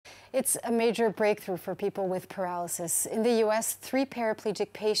It's a major breakthrough for people with paralysis. In the U.S., 3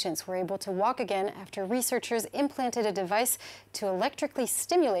 paraplegic patients were able to walk again after researchers implanted a device to electrically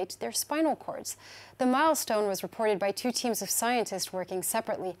stimulate their spinal cords. The milestone was reported by 2 teams of scientists working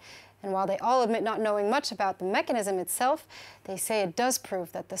separately. And while they all admit not knowing much about the mechanism itself, they say it does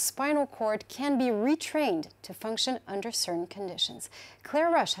prove that the spinal cord can be retrained to function under certain conditions. Claire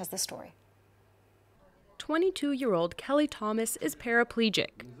Rush has the story. 22-year-old Kelly Thomas is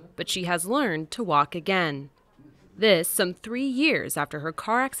paraplegic, but she has learned to walk again. This some 3 years after her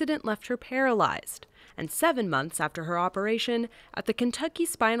car accident left her paralyzed, and 7 months after her operation at the Kentucky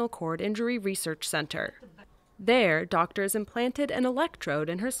Spinal Cord Injury Research Center. There, doctors implanted an electrode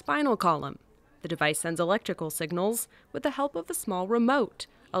in her spinal column. The device sends electrical signals with the help of a small remote,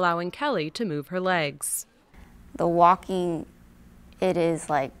 allowing Kelly to move her legs. The walking, it is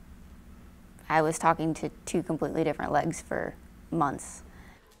like I was talking to 2 completely different legs for months.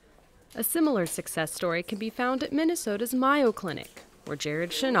 A similar success story can be found at Minnesota's Mayo Clinic, where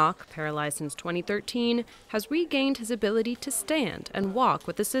Jared Shinnock, paralyzed since 2013, has regained his ability to stand and walk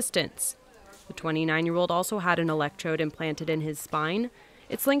with assistance. The 29-year-old also had an electrode implanted in his spine.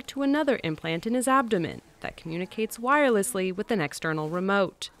 It's linked to another implant in his abdomen that communicates wirelessly with an external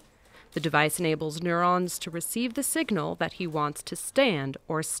remote. The device enables neurons to receive the signal that he wants to stand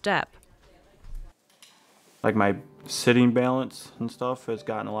or step. Like my sitting balance and stuff has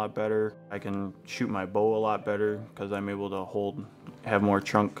gotten a lot better. I can shoot my bow a lot better because I'm able to have more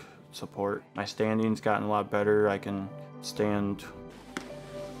trunk support. My standing's gotten a lot better. I can stand.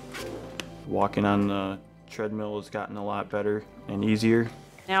 Walking on the treadmill has gotten a lot better and easier.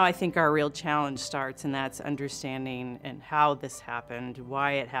 Now I think our real challenge starts, and that's understanding and how this happened,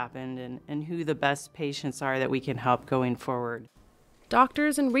 why it happened, and who the best patients are that we can help going forward.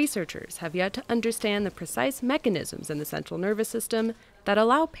 Doctors and researchers have yet to understand the precise mechanisms in the central nervous system that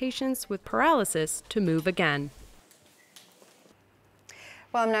allow patients with paralysis to move again.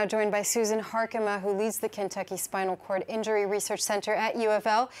 Well, I'm now joined by Susan Harkema, who leads the Kentucky Spinal Cord Injury Research Center at U of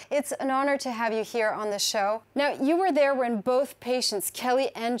L. It's an honor to have you here on the show. Now, you were there when both patients,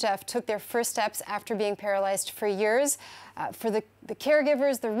 Kelly and Jeff, took their first steps after being paralyzed for years. For the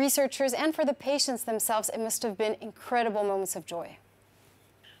caregivers, the researchers, and for the patients themselves, it must have been incredible moments of joy.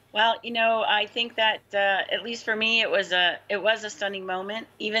 Well, you know, I think that at least for me, it was a stunning moment.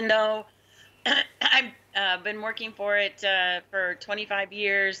 Even though I've been working for it for 25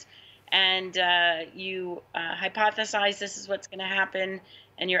 years, and you hypothesize this is what's going to happen,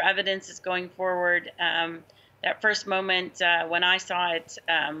 and your evidence is going forward. That first moment when I saw it,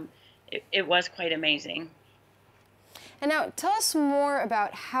 it was quite amazing. And now, tell us more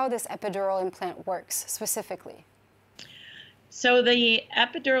about how this epidural implant works specifically. So the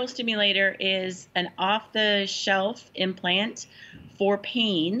epidural stimulator is an off-the-shelf implant for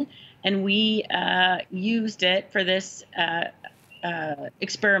pain, and we used it for this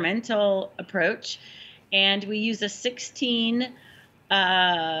experimental approach. And we use a 16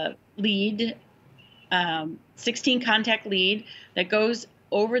 contact lead that goes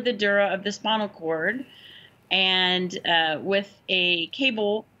over the dura of the spinal cord, and with a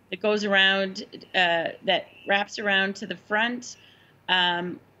cable that goes around, that wraps around to the front,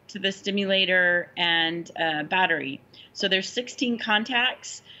 to the stimulator and battery. So there's 16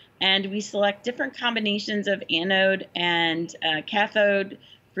 contacts, and we select different combinations of anode and cathode,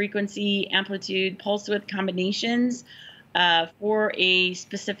 frequency, amplitude, pulse width combinations for a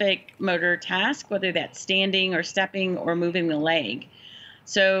specific motor task, whether that's standing or stepping or moving the leg.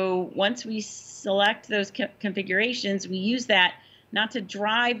 So once we select those configurations, we use that not to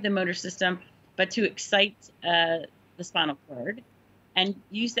drive the motor system, but to excite the spinal cord, and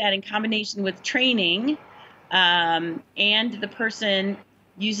use that in combination with training and the person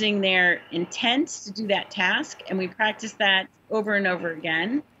using their intent to do that task. And we practice that over and over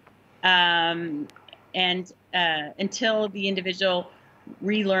again until the individual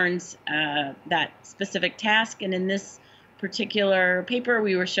relearns that specific task. And in this particular paper,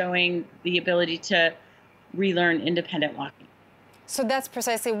 we were showing the ability to relearn independent walking. So that's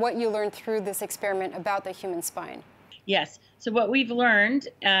precisely what you learned through this experiment about the human spine. Yes. So what we've learned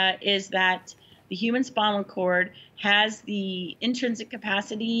is that the human spinal cord has the intrinsic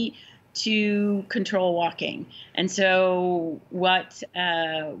capacity to control walking. And so what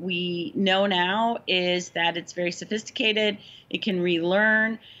we know now is that it's very sophisticated, it can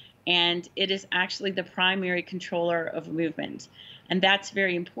relearn, and it is actually the primary controller of movement. And that's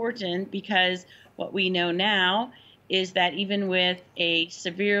very important, because what we know now is that even with a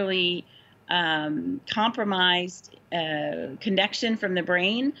severely compromised connection from the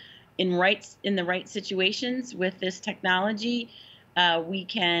brain in the right situations with this technology, we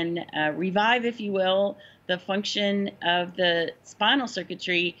can revive, if you will, the function of the spinal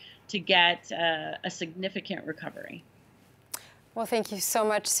circuitry to get a significant recovery. Well, thank you so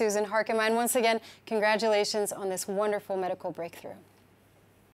much, Susan Harkema. And once again, congratulations on this wonderful medical breakthrough.